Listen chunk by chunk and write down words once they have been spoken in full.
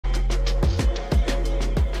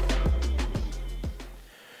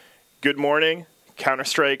Good morning,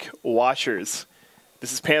 Counter-Strike watchers.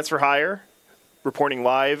 This is Pants for Hire, reporting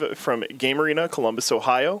live from Game Arena, Columbus,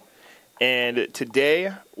 Ohio. And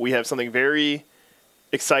today we have something very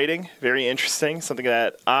exciting, very interesting, something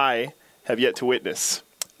that I have yet to witness.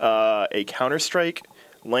 A Counter-Strike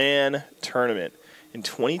LAN tournament in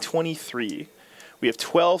 2023. We have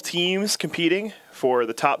 12 teams competing for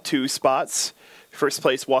the top 2 spots. First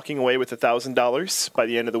place walking away with $1,000 by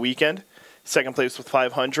the end of the weekend. Second place with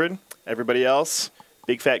 $500. Everybody else,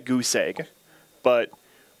 big fat goose egg. But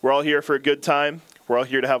we're all here for a good time. We're all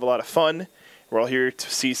here to have a lot of fun. We're all here to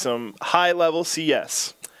see some high-level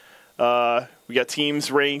CS. We got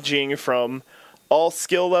teams ranging from all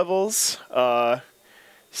skill levels.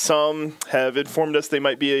 Some have informed us they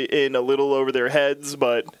might be in a little over their heads,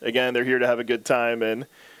 but again, they're here to have a good time. And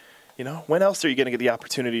you know, when else are you going to get the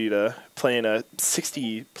opportunity to play in a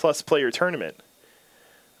 60-plus player tournament?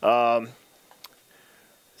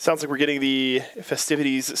 Sounds like we're getting the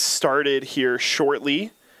festivities started here shortly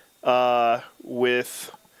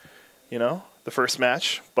with, you know, the first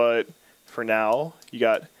match. But for now, you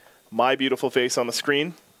got my beautiful face on the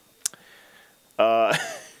screen. And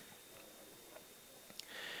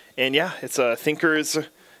yeah, it's Thinkers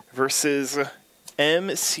versus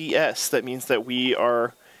MCS. That means that we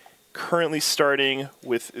are currently starting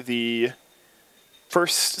with the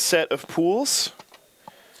first set of pools.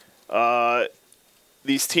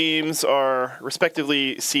 These teams are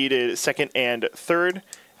respectively seeded second and third,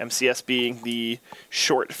 MCS being the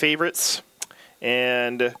short favorites.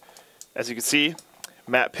 And as you can see,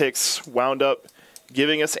 Matt Picks wound up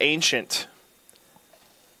giving us Ancient.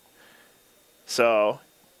 So,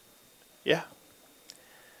 yeah.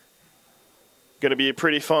 Going to be a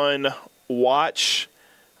pretty fun watch.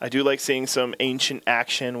 I do like seeing some Ancient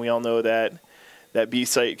action. We all know that B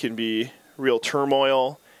site can be real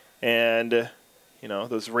turmoil and, you know,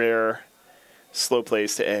 those rare slow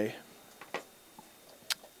plays to A.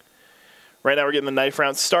 Right now we're getting the knife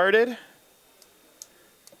round started.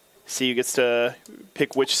 See who gets to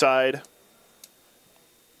pick which side.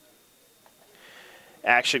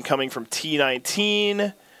 Action coming from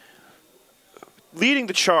T19. Leading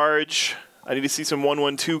the charge. I need to see some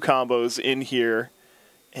 1-1-2 combos in here.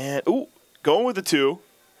 And, ooh, going with the 2.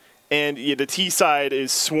 And yeah, the T side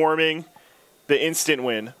is swarming the instant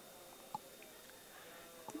win.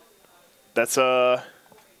 That's,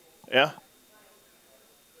 yeah.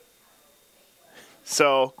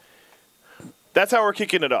 So, that's how we're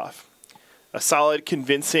kicking it off. A solid,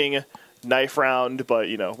 convincing knife round, but,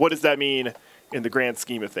 you know, what does that mean in the grand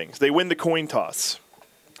scheme of things? They win the coin toss,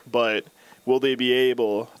 but will they be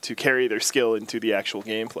able to carry their skill into the actual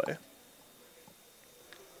gameplay?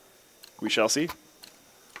 We shall see.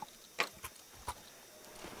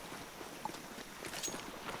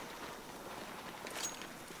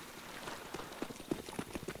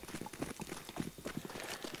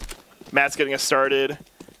 Matt's getting us started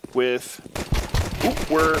with,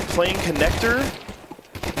 ooh, we're playing connector.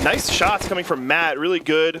 Nice shots coming from Matt, really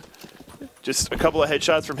good. Just a couple of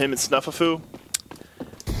headshots from him and Snuffafu.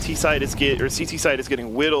 CT side is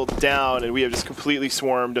getting whittled down, and we have just completely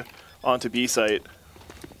swarmed onto B site.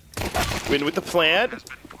 Win with the plant,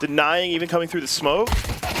 denying even coming through the smoke,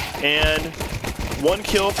 and 1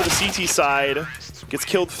 kill for the CT side. Gets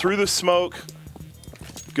killed through the smoke.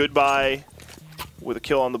 Goodbye with a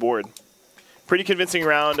kill on the board. Pretty convincing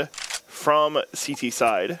round from CT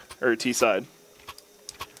side, or T side.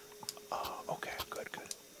 Oh, okay, good.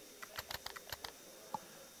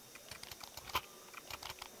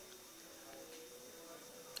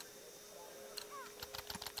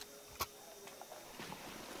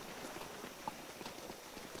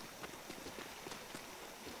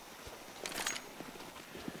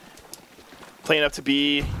 Playing up to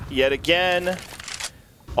B yet again.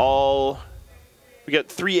 We got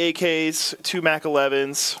 3 AKs, 2 Mac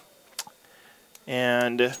 11s,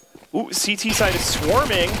 and ooh, CT side is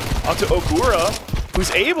swarming onto Ogura, who's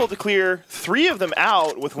able to clear 3 of them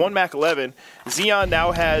out with 1 Mac 11. Xeon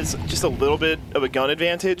now has just a little bit of a gun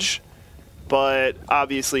advantage, but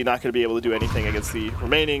obviously not going to be able to do anything against the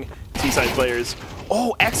remaining T-side players.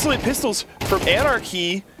 Oh, excellent pistols from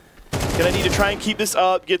Anarchy. Gonna need to try and keep this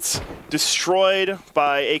up. Gets destroyed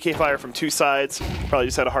by AK fire from 2 sides. Probably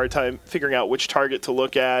just had a hard time figuring out which target to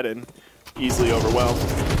look at and easily overwhelmed.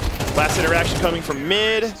 Last interaction coming from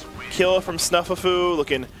mid. Kill from Snuffafu.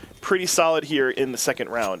 Looking pretty solid here in the second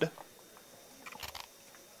round.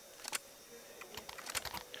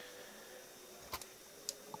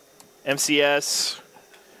 MCS,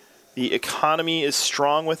 the economy is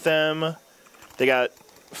strong with them. They got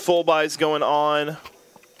full buys going on.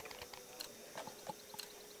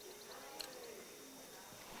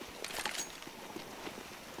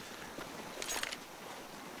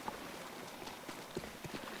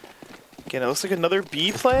 Again, it looks like another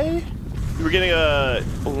B play. We were getting a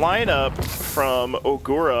lineup from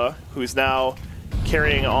Ogura, who's now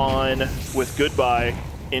carrying on with Goodbye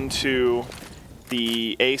into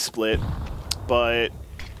the A split. But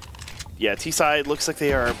yeah, T-side looks like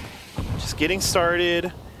they are just getting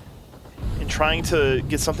started and trying to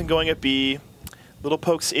get something going at B. Little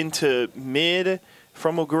pokes into mid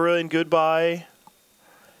from Ogura and Goodbye.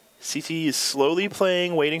 CT is slowly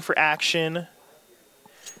playing, waiting for action.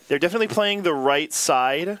 They're definitely playing the right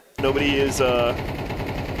side. Nobody is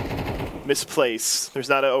misplaced. There's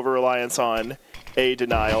not an over-reliance on A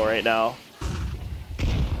denial right now.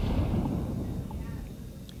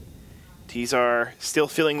 T's are still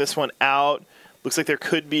filling this one out. Looks like there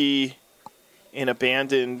could be an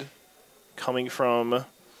abandoned coming from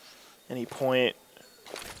any point.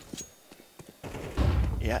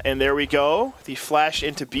 Yeah, and there we go. The flash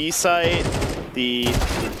into B site. The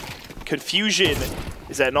confusion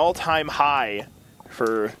is at an all-time high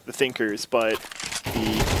for the Thinkers, but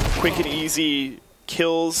the quick and easy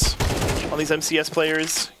kills on these MCS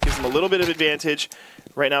players gives them a little bit of advantage.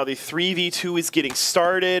 Right now, the 3v2 is getting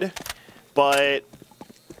started, but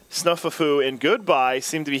Snuffafu and Goodbye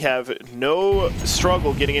seem to have no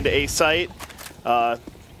struggle getting into A site.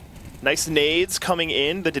 Nice nades coming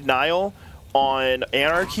in. The denial on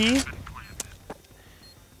Anarchy.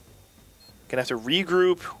 Gonna have to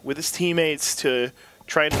regroup with his teammates to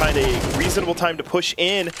try and find a reasonable time to push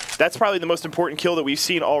in. That's probably the most important kill that we've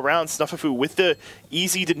seen all around. Snuffafu with the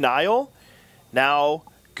easy denial. Now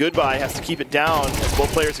Goodbye has to keep it down as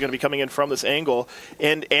both players are going to be coming in from this angle.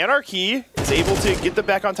 And Anarchy is able to get them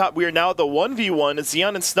back on top. We are now at the 1v1, Xeon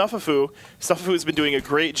and Snuffafu. Snuffafu has been doing a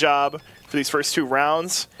great job for these first 2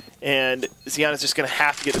 rounds. And Xeon is just going to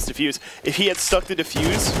have to get this defuse. If he had stuck the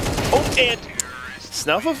defuse... Oh, and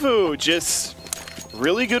Snuffafu, just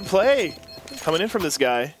really good play coming in from this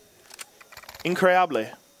guy.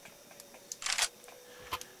 Increíble.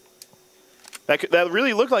 That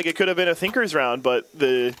really looked like it could have been a Thinkers round, but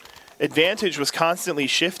the advantage was constantly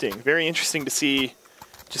shifting. Very interesting to see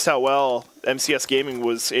just how well MCS Gaming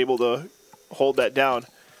was able to hold that down.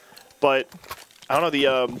 But, I don't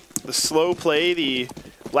know, the slow play, the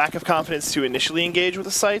lack of confidence to initially engage with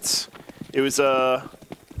the sites, it was, it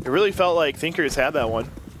really felt like Thinkers had that one.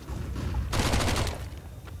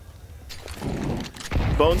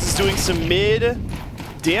 Bones is doing some mid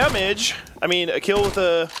damage. I mean, a kill with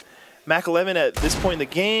a Mac 11 at this point in the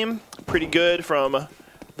game, pretty good from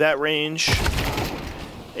that range.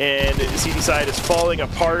 And CT side is falling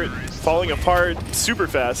apart super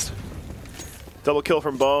fast. Double kill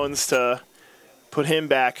from Bones to put him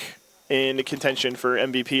back in contention for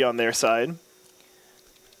MVP on their side,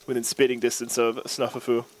 within spitting distance of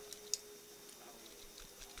Snuffafu.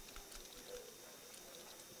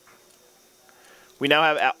 We now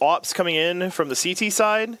have Ops coming in from the CT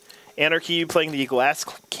side. Anarchy playing the glass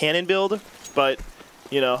cannon build, but,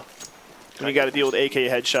 you know, when you got to deal with AK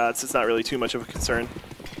headshots, it's not really too much of a concern.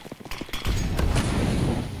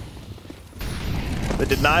 The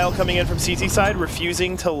denial coming in from CT side,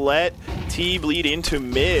 refusing to let T bleed into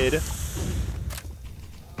mid.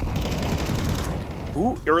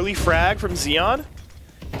 Ooh, early frag from Xeon.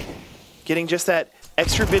 Getting just that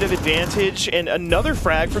extra bit of advantage, and another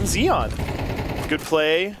frag from Xeon. Good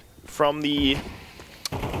play from the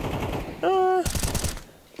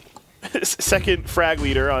second frag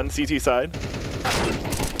leader on CT side.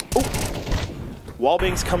 Oh,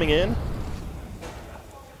 Wallbang's coming in.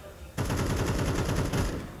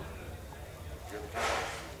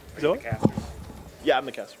 Yeah, I'm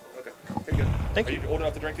the caster. Okay, very good. Thank you. Are you old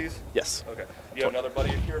enough to drink these? Yes. Okay. You have another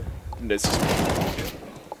buddy here? This.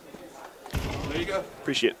 There you go.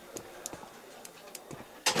 Appreciate it.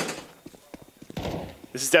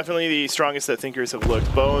 This is definitely the strongest that Thinkers have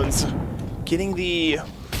looked. Bones getting the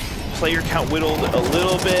player count whittled a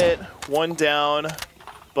little bit, 1 down,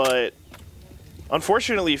 but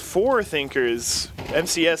unfortunately for Thinkers,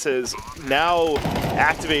 MCS has now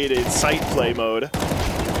activated site play mode,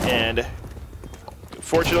 and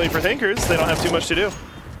fortunately for Thinkers, they don't have too much to do.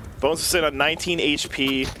 Bones is sitting on 19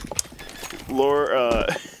 HP.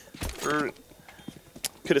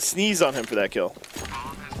 Could have sneezed on him for that kill.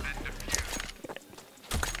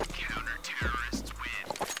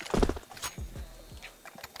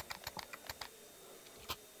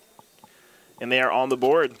 And they are on the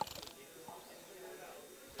board.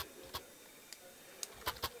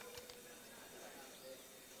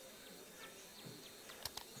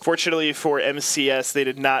 Fortunately for MCS, they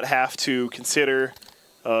did not have to consider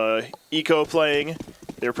eco playing.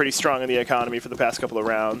 They were pretty strong in the economy for the past couple of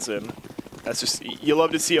rounds, and that's just, you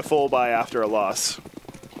love to see a full buy after a loss.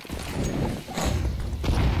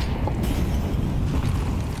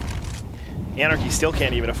 Anarchy still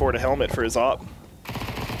can't even afford a helmet for his op.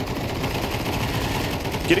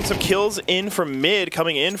 Getting some kills in from mid,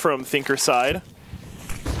 coming in from Thinker's side.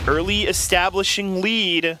 Early establishing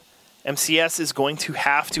lead. MCS is going to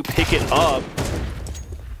have to pick it up.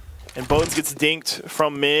 And Bones gets dinked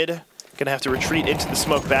from mid. Gonna have to retreat into the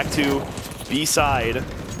smoke back to B side.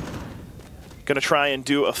 Gonna try and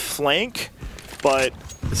do a flank, but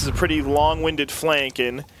this is a pretty long-winded flank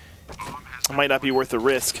and it might not be worth the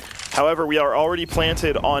risk. However, we are already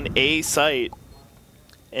planted on A site,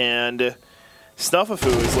 and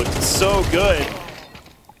Snuffafu has looked so good.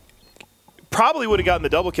 Probably would have gotten the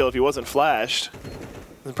double kill if he wasn't flashed.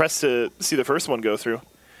 I'm impressed to see the first one go through.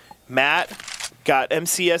 Matt got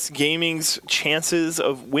MCS Gaming's chances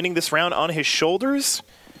of winning this round on his shoulders,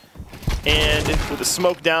 and with the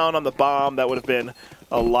smoke down on the bomb, that would have been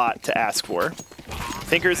a lot to ask for.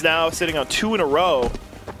 Thinker's now sitting on 2 in a row,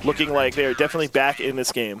 looking like they're definitely back in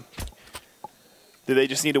this game. Do they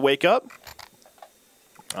just need to wake up?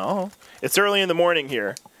 Oh, it's early in the morning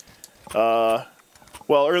here. Well,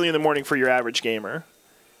 early in the morning for your average gamer.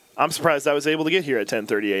 I'm surprised I was able to get here at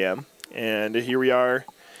 10:30 a.m. And here we are,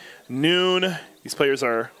 noon. These players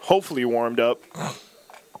are hopefully warmed up.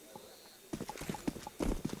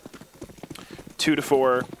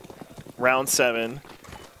 2-4, round 7.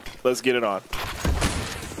 Let's get it on.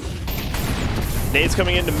 Nades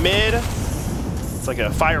coming into mid. It's like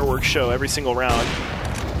a fireworks show every single round.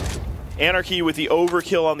 Anarchy with the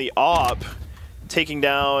overkill on the op, taking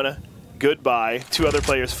down Goodbye. 2 other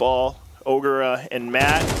players fall, Ogura and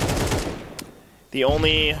Matt. The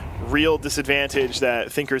only real disadvantage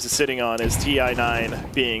that Thinkers is sitting on is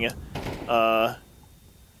TI9 being a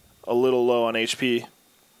little low on HP.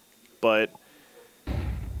 But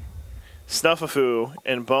Snuffafu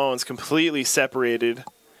and Bones completely separated.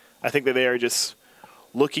 I think that they are just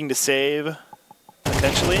looking to save,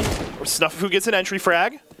 potentially. Or Snuffafu gets an entry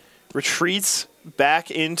frag, retreats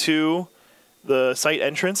back into the site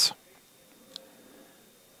entrance.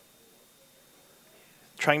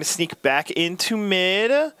 Trying to sneak back into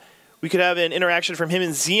mid. We could have an interaction from him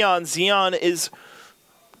and Xeon. Xeon is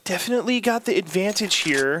definitely got the advantage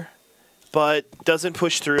here, but doesn't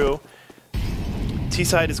push through.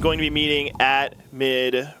 T-side is going to be meeting at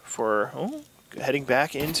mid for heading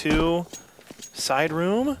back into side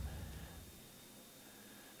room.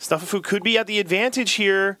 Snuffafu could be at the advantage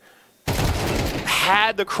here.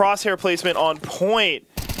 Had the crosshair placement on point.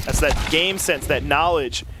 That's that game sense, that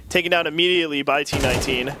knowledge. Taken down immediately by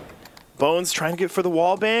T19. Bones trying to get for the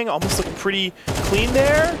wall bang. Almost looking pretty clean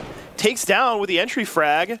there. Takes down with the entry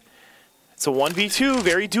frag. It's a 1v2,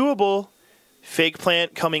 very doable. Fake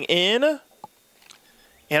plant coming in.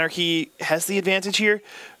 Anarchy has the advantage here.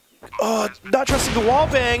 Oh, not trusting the wall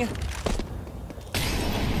bang.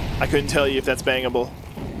 I couldn't tell you if that's bangable.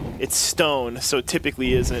 It's stone, so it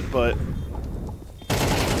typically isn't, but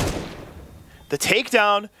the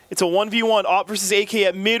takedown, it's a 1v1, Op versus AK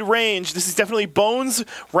at mid-range. This is definitely Bones'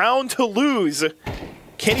 round to lose.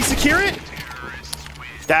 Can he secure it?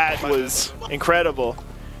 That was incredible.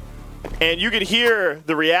 And you could hear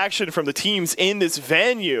the reaction from the teams in this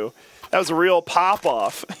venue. That was a real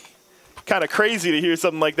pop-off. Kind of crazy to hear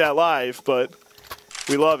something like that live, but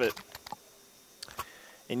we love it.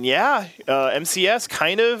 And yeah, MCS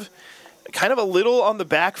kind of a little on the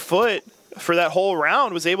back foot for that whole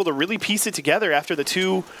round, was able to really piece it together after the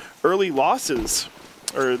 2 early losses,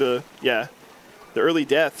 or the early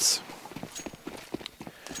deaths.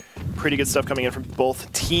 Pretty good stuff coming in from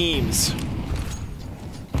both teams.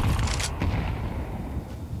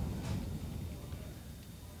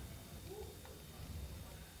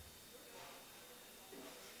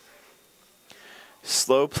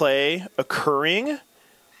 Slow play occurring.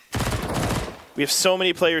 We have so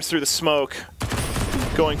many players through the smoke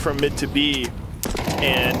going from mid to B,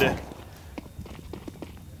 and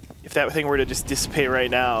if that thing were to just dissipate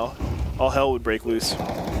right now, all hell would break loose.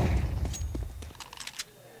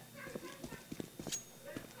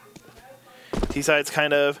 T-side's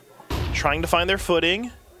kind of trying to find their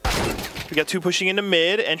footing. We got 2 pushing into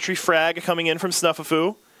mid, entry frag coming in from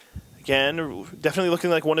Snuffafu. Again, definitely looking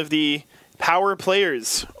like one of the power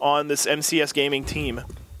players on this MCS Gaming team.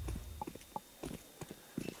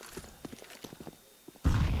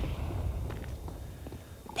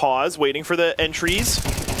 Pause, waiting for the entries.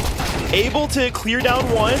 Able to clear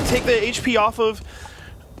down 1, take the HP off of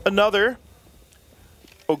another.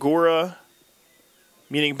 Ogura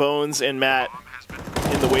meeting Bones and Matt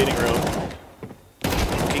in the waiting room.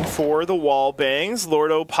 Looking for the wall bangs.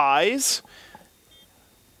 Lordo Pies.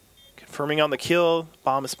 Confirming on the kill.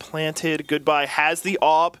 Bomb is planted. Goodbye has the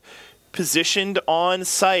op positioned on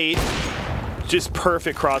site. Just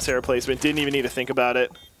perfect crosshair placement. Didn't even need to think about it.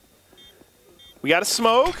 We got a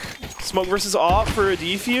smoke. Smoke versus off for a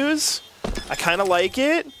defuse. I kind of like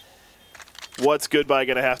it. What's Goodbye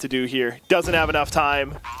going to have to do here? Doesn't have enough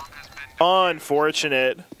time.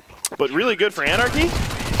 Unfortunate. But really good for Anarchy.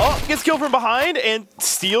 Oh, gets killed from behind and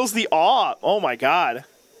steals the AWP. Oh my god.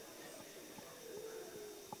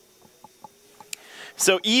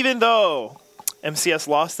 So even though MCS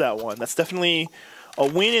lost that one, that's definitely a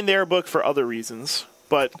win in their book for other reasons.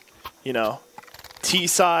 But, you know,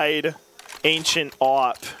 T-side, ancient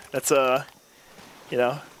AWP. That's a, you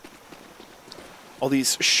know, all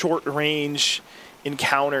these short-range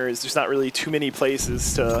encounters. There's not really too many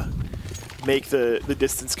places to make the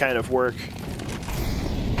distance kind of work.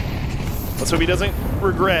 Let's hope he doesn't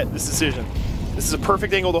regret this decision. This is a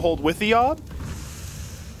perfect angle to hold with the AWP,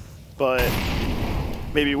 but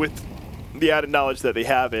maybe with the added knowledge that they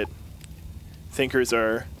have it, Thinkers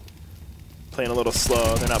are playing a little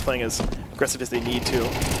slow. They're not playing as aggressive as they need to.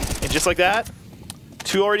 And just like that,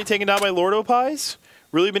 2 already taken down by Lordo Pies.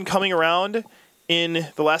 Really been coming around in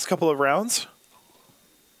the last couple of rounds.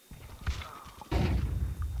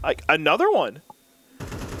 Like another one.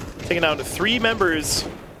 Taking down 3 members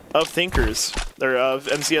of Thinkers, or of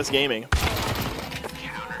MCS Gaming.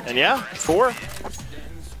 And yeah, 4.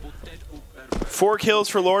 4 kills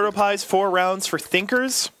for Lordo Pies, 4 rounds for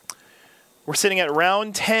Thinkers. We're sitting at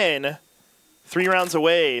round 10, 3 rounds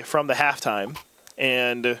away from the halftime.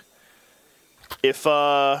 And if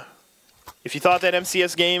you thought that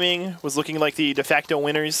MCS Gaming was looking like the de facto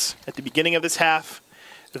winners at the beginning of this half,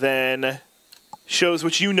 then shows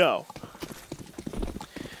what you know.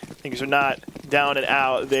 Thinkers are not down and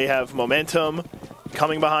out. They have momentum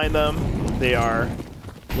coming behind them. They are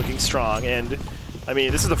looking strong. And I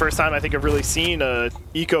mean, this is the first time I think I've really seen a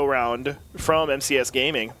eco round from MCS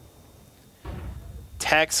Gaming.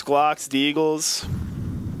 Techs, Glocks, Deagles.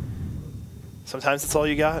 Sometimes that's all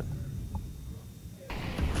you got.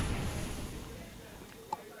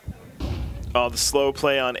 Oh, the slow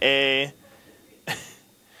play on A.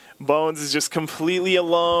 Bones is just completely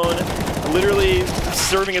alone, literally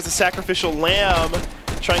serving as a sacrificial lamb,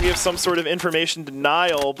 trying to give some sort of information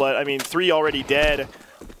denial, but I mean, 3 already dead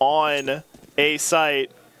on A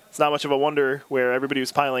site. It's not much of a wonder where everybody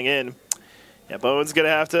was piling in. Yeah, Bones gonna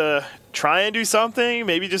have to try and do something,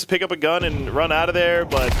 maybe just pick up a gun and run out of there,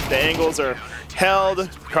 but the angles are held.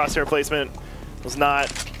 Crosshair placement was not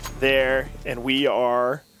there, and we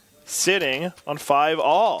are sitting on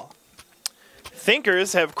 5-all.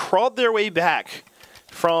 Thinkers have crawled their way back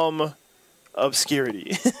from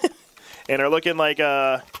obscurity and are looking like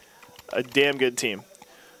a damn good team.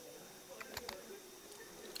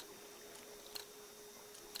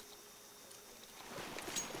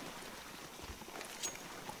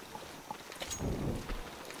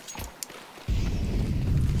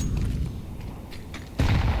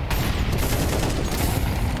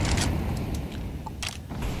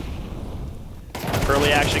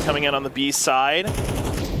 Early action coming in on the B side.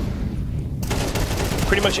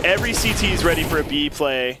 Pretty much every CT is ready for a B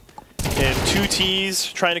play. And 2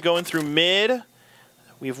 Ts trying to go in through mid.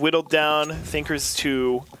 We've whittled down Thinkers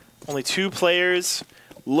to only 2 players.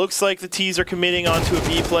 Looks like the Ts are committing onto a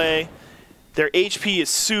B play. Their HP is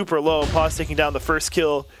super low. Pause taking down the first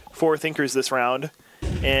kill for Thinkers this round.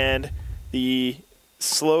 And the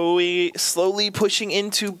slowly pushing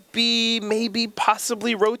into B, maybe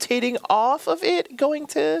possibly rotating off of it, going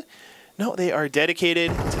to... No, they are dedicated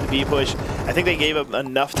to the B push. I think they gave up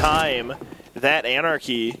enough time that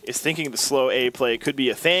Anarchy is thinking the slow A play could be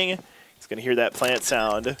a thing. He's going to hear that plant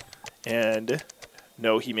sound and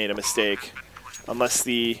know he made a mistake. Unless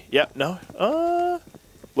the... Yep, no.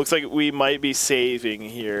 Looks like we might be saving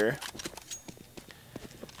here.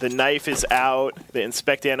 The knife is out. The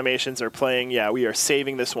inspect animations are playing. Yeah, we are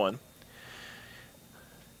saving this one.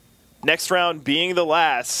 Next round being the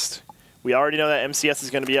last. We already know that MCS is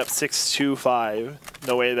going to be up 6-2-5.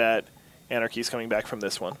 No way that Anarchy is coming back from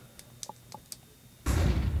this one.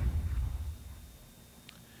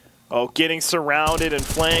 Oh, getting surrounded and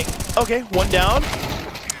flanked. Okay, 1 down.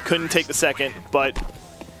 Couldn't take the second, but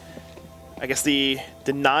I guess the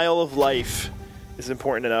denial of life is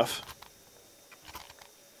important enough.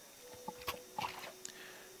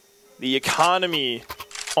 The economy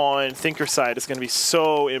on Thinker's side is going to be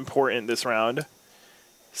so important this round.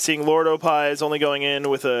 Seeing Lordo Pies only going in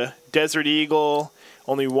with a Desert Eagle,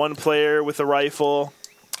 only 1 player with a rifle,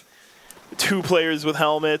 2 players with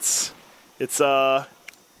helmets. It's dire.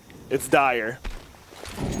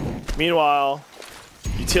 Meanwhile,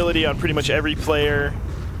 utility on pretty much every player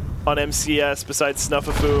on MCS besides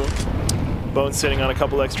Snuffafu. Bones sitting on a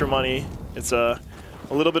couple extra money. It's a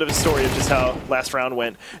a little bit of a story of just how last round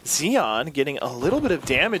went. Xeon getting a little bit of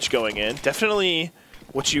damage going in. Definitely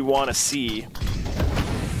what you want to see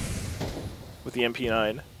with the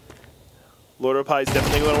MP9. Lordopai is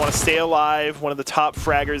definitely going to want to stay alive. One of the top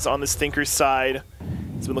fraggers on this Thinker's side.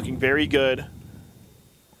 It's been looking very good.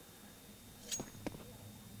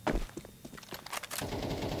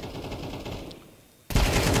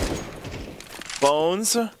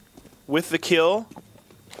 Bones with the kill.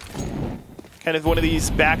 Kind of one of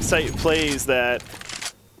these backside plays that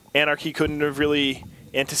Anarchy couldn't have really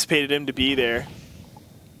anticipated him to be there.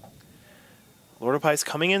 Lordopai's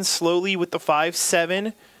coming in slowly with the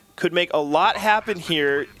 5-7. Could make a lot happen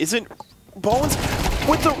here. Isn't Bones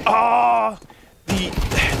with the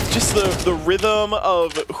just the rhythm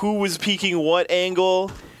of who was peeking what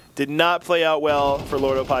angle did not play out well for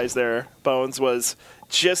Lordopai's there. Bones was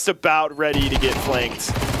just about ready to get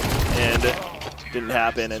flanked and didn't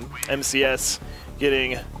happen. And MCS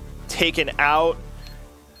getting taken out,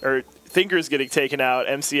 or Thinkers getting taken out.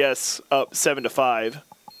 MCS up 7-5.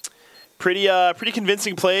 Pretty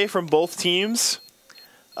convincing play from both teams.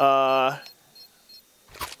 Yeah,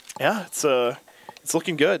 it's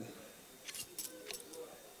looking good.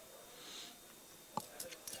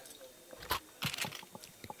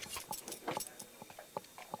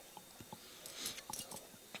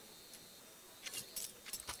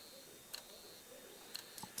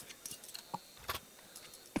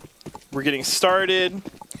 We're getting started.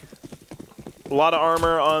 A lot of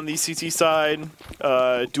armor on the CT side.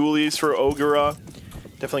 Dualies for Ogura.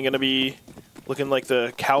 Definitely going to be looking like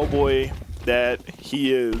the cowboy that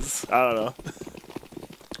he is. I don't know.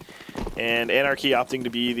 And Anarchy opting to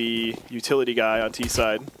be the utility guy on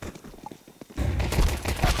T-side.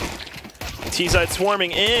 T-side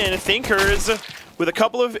swarming in. Thinkers with a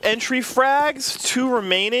couple of entry frags, 2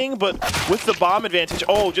 remaining, but with the bomb advantage.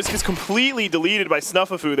 Oh, just gets completely deleted by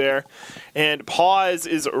Snuffafu there. And Pause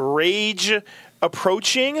is Rage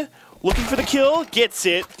approaching, looking for the kill, gets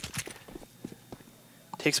it.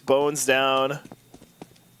 Takes Bones down.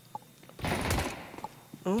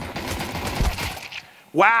 Oh.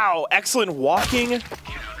 Wow, excellent walking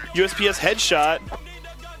USPS headshot.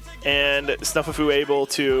 And Snuffafu able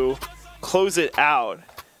to close it out.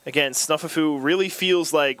 Again, Snuffafu really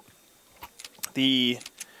feels like the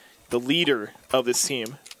leader of this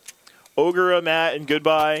team. Ogura, Matt, and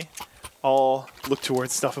Goodbye all look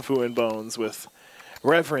towards Snuffafu and Bones with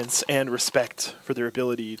reverence and respect for their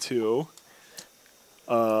ability to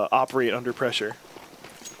operate under pressure.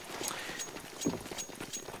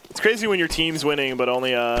 It's crazy when your team's winning, but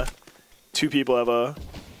only 2 people have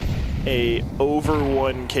a over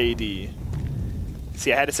 1 KD.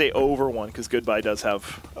 See, I had to say over 1 because Goodbye does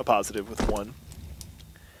have a positive with 1.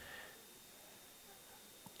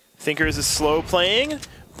 Thinkers is slow playing.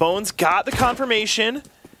 Bones got the confirmation.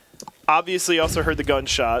 Obviously also heard the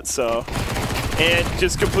gunshot, so. And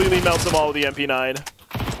just completely melts them all with the MP9.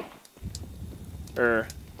 Or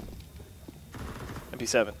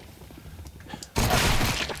MP7.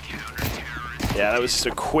 Yeah, that was just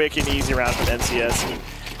a quick and easy round from MCS.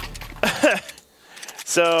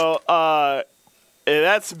 So,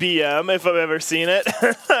 that's BM if I've ever seen it.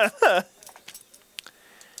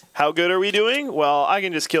 How good are we doing? Well, I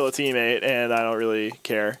can just kill a teammate, and I don't really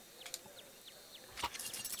care.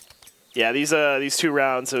 Yeah, these 2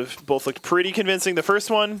 rounds have both looked pretty convincing. The first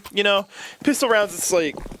one, you know, pistol rounds, it's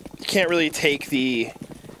like you can't really take the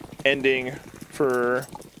ending for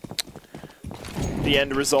the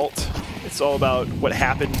end result. It's all about what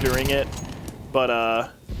happened during it.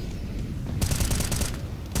 But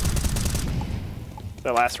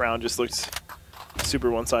that last round just looked super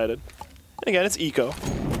one-sided. And again, it's eco.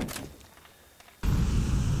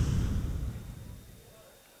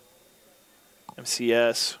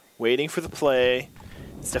 MCS waiting for the play.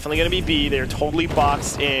 It's definitely going to be B. They're totally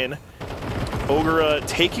boxed in. Ogura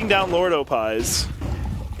taking down Lordopai's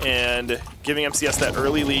and giving MCS that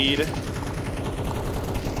early lead.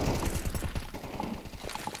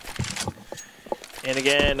 And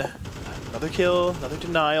again, another kill, another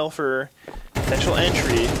denial for potential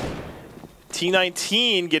entry.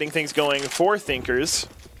 T19 getting things going for Thinkers.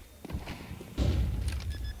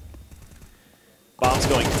 Bombs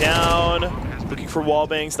going down. Looking for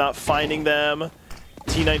wallbangs, not finding them.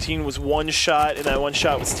 T19 was 1 shot, and that 1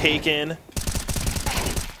 shot was taken.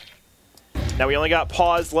 Now we only got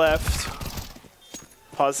Pause left.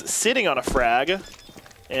 Pause sitting on a frag,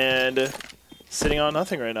 and sitting on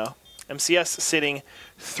nothing right now. MCS sitting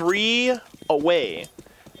 3 away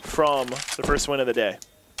from the first win of the day.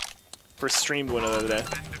 First streamed win of the day.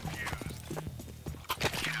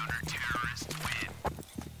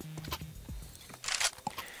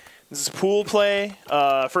 This is pool play.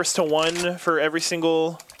 First to one for every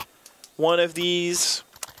single one of these.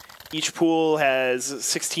 Each pool has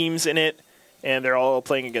 6 teams in it, and they're all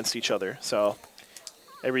playing against each other. So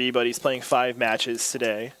everybody's playing 5 matches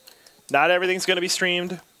today. Not everything's going to be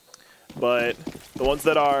streamed, but the ones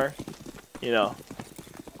that are, you know,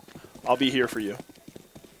 I'll be here for you.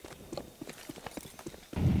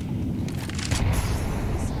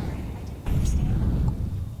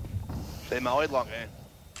 They mollied long, eh?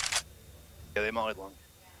 Yeah, they mollied long.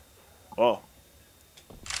 Oh.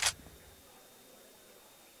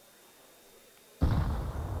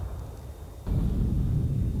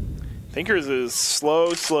 Thinkers is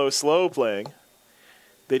slow playing.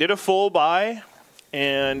 They did a full buy,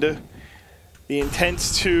 and the intent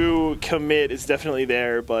to commit is definitely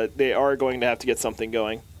there, but they are going to have to get something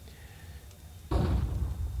going.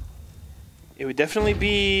 It would definitely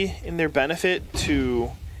be in their benefit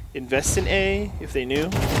to invest in A if they knew,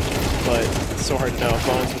 but it's so hard to know.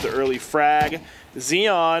 Bones with the early frag.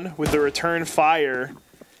 Xeon with the return fire.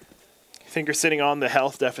 Thinkers sitting on the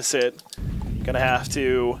health deficit. Gonna have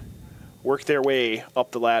to work their way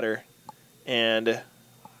up the ladder. And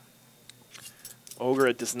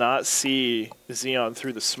Ogre does not see Xeon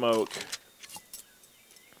through the smoke.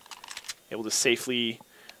 Able to safely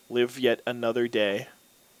live yet another day.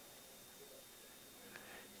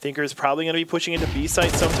 Thinker's probably going to be pushing into B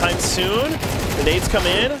site sometime soon. The nades come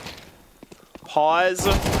in. Pause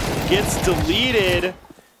gets deleted,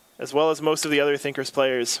 as well as most of the other Thinkers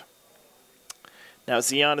players. Now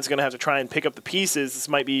Xeon is going to have to try and pick up the pieces. This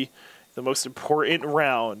might be the most important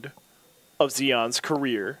round of Xeon's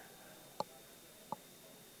career.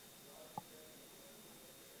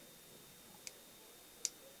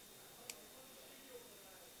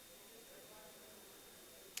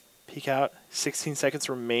 Peek out, 16 seconds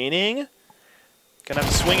remaining. Gonna have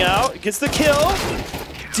to swing out, gets the kill.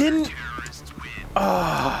 Didn't,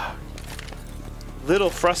 little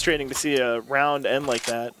frustrating to see a round end like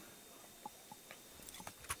that.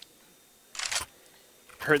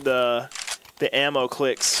 Heard the ammo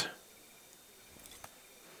clicks.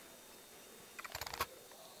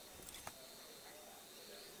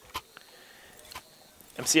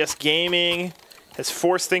 MCS Gaming has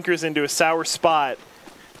forced Thinkers into a sour spot.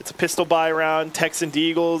 It's a pistol buy round, Tex and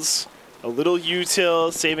Deagles, a little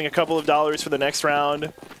util, saving a couple of dollars for the next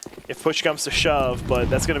round if push comes to shove, but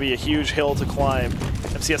that's going to be a huge hill to climb.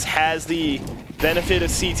 MCS has the benefit of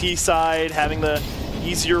CT side, having the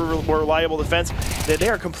easier, more reliable defense. They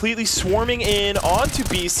are completely swarming in onto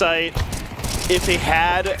B site. If they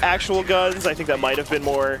had actual guns, I think that might have been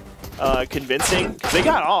more convincing. They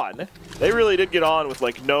got on. They really did get on with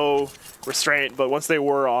like no restraint, but once they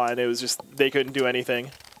were on, it was just they couldn't do anything.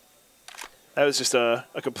 That was just a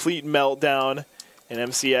complete meltdown, and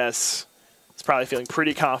MCS is probably feeling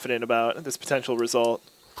pretty confident about this potential result.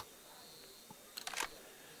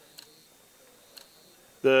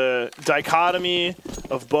 The dichotomy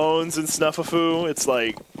of Bones and Snuffafoo, it's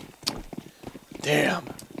like, damn.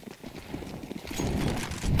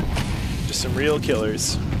 Just some real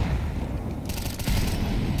killers.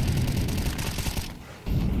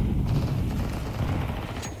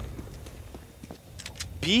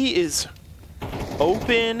 B is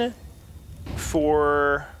open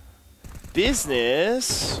for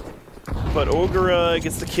business, but Ogura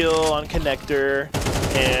gets the kill on Connector,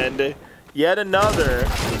 and yet another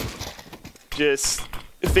just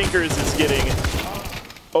Thinkers is getting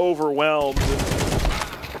overwhelmed.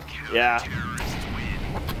 Yeah.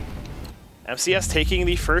 MCS taking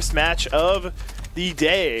the first match of the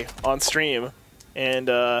day on stream and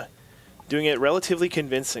doing it relatively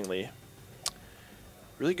convincingly.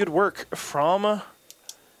 Really good work from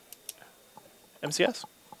MCS.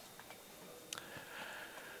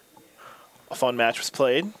 A fun match was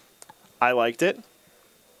played. I liked it.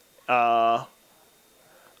 I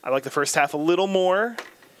like the first half a little more,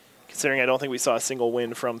 considering I don't think we saw a single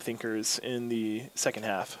win from Thinkers in the second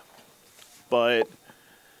half. But,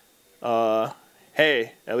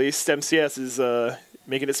 hey, at least MCS is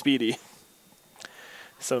making it speedy.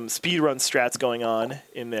 Some speedrun strats going on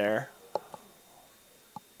in there.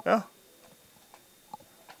 Yeah.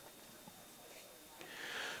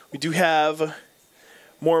 We do have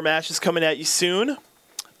more matches coming at you soon.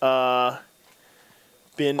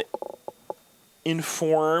 Been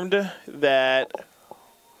informed that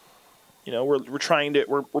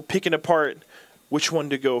we're picking apart which one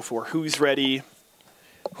to go for, who's ready,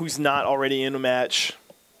 who's not already in a match.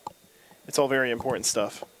 It's all very important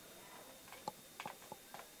stuff.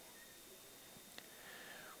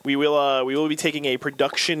 We will be taking a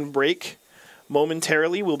production break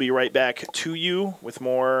momentarily. We'll be right back to you with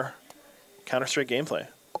more Counter-Strike gameplay.